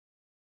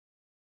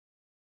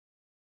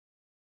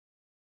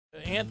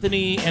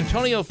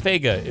Antonio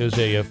Fega is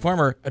a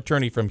former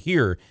attorney from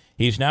here.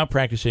 He's now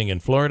practicing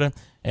in Florida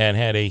and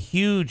had a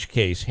huge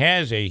case,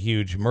 has a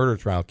huge murder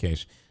trial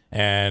case,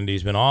 and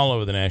he's been all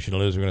over the national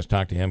news. We're going to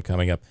talk to him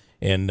coming up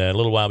in a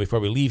little while before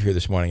we leave here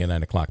this morning at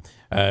 9 o'clock.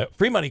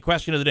 Free money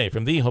question of the day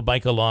from the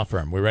Hobica Law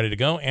Firm. We're ready to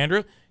go.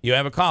 Andrew, you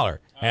have a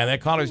caller, and that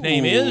caller's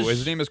name is?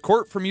 His name is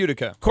Court from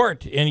Utica.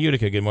 Court in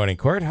Utica. Good morning,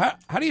 Court. How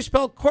do you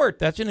spell Court?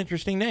 That's an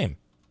interesting name.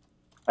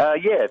 Yeah,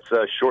 it's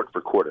short for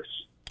Quartus.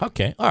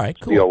 Okay, all right,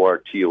 cool.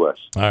 C-O-R-T-U-S.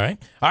 All right.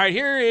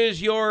 Here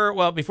is your,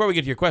 well, before we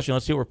get to your question,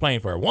 let's see what we're playing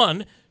for.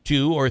 $1,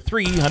 $2, or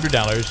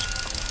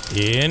 $300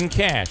 in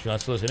cash.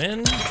 Let's listen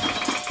in.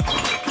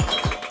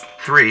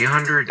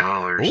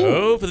 $300.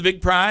 Oh, for the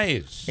big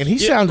prize. And he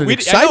sounded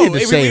excited to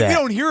say that. We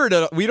don't hear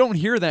it. We don't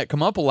hear that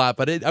come up a lot.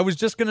 But I was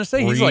just going to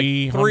say he's like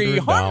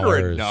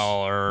 $300.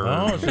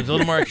 Oh, so it's a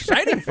little more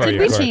exciting for you.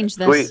 Did we change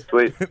this?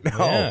 Sweet. No,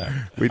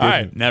 Yeah. we didn't. All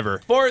right. Never.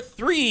 For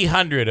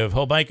 300 of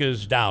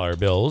Hobica's dollar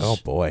bills. Oh,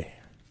 boy.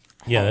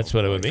 Yeah, that's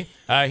what it would be.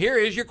 Here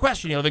is your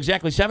question. You'll have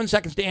exactly 7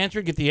 seconds to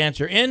answer. Get the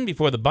answer in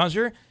before the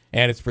buzzer,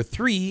 and it's for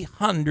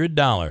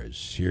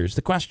 $300. Here's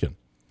the question.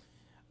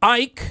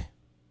 Dwight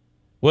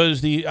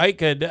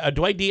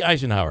D.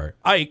 Eisenhower.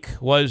 Ike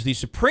was the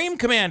supreme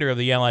commander of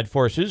the Allied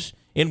forces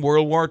in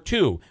World War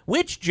II.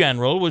 Which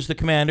general was the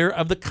commander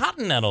of the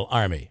Continental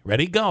Army?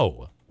 Ready,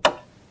 go.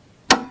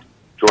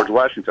 George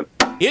Washington.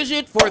 Is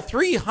it for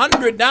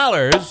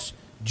 $300,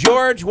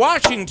 George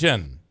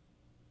Washington?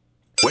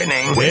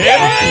 Winning. Wow,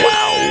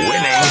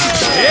 winning.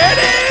 It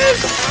is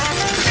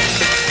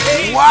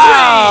a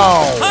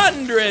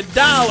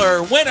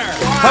 $300 winner.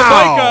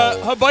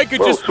 Hobica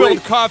just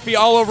spilled coffee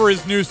all over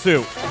his new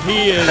suit.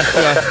 He is.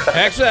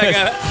 Actually,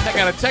 I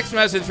got a text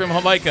message from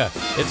Hobica.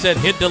 It said,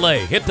 hit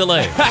delay, hit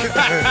delay.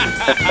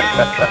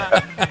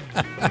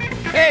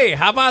 Hey,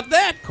 how about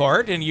that,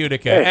 Court in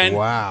Utica? Hey,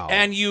 wow.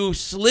 And you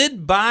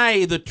slid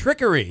by the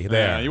trickery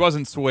there. Yeah, he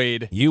wasn't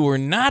swayed. You were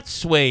not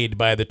swayed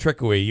by the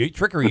trickery.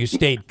 You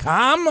stayed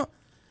calm,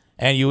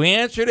 and you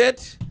answered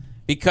it,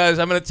 because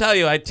I'm going to tell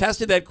you, I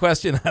tested that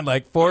question on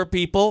like 4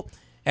 people,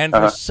 and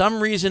for some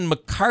reason,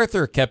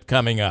 MacArthur kept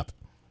coming up.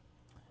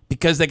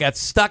 Because they got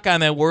stuck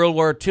on that World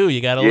War II. You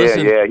got to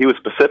listen. Yeah, he was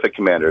Pacific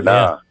commander.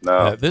 No.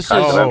 This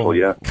Continental, is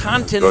yeah.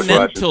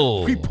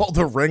 Continental. We pulled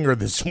a ringer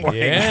this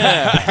morning.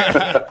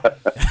 Yeah.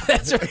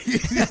 That's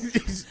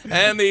right.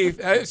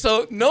 And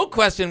so no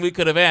question we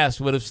could have asked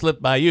would have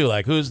slipped by you.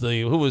 Like, who was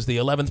the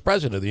 11th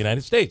president of the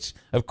United States?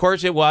 Of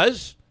course it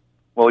was.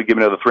 Well, give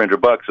me another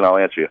 $300 and I'll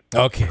answer you.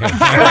 Okay.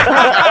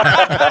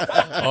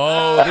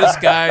 Oh, this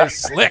guy's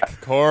slick.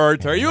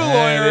 Court, are you a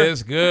That lawyer?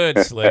 is good,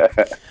 Slick.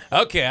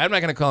 Okay, I'm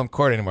not going to call him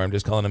Court anymore. I'm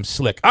just calling him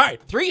Slick. All right,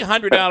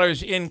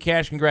 $300 in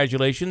cash.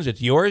 Congratulations.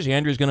 It's yours.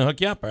 Andrew's going to hook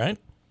you up, all right?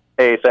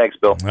 Hey, thanks,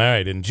 Bill. All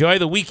right, enjoy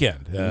the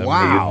weekend.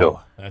 Wow.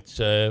 You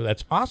too.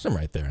 That's awesome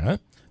right there, huh?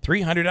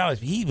 $300.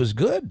 He was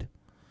good.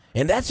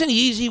 And that's an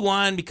easy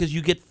one because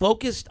you get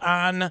focused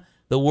on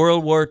the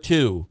World War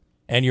II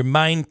and your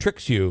mind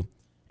tricks you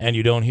and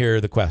you don't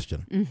hear the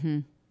question. Mm-hmm.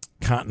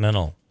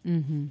 Continental.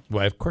 Mm-hmm.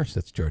 Well, of course,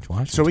 that's George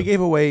Washington. So we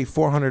gave away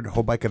 $400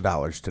 Hobica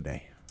dollars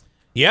today.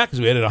 Yeah, because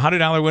we had a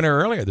 $100 winner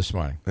earlier this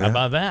morning. Yeah. How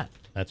about that?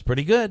 That's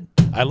pretty good.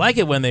 I like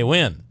it when they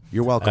win.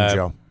 You're welcome,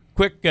 Joe.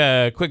 Quick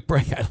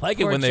break. I like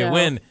it when they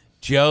win.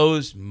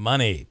 Joe's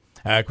money.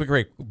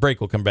 Quick break.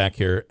 We'll come back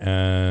here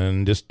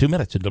in just 2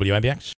 minutes at WIBX.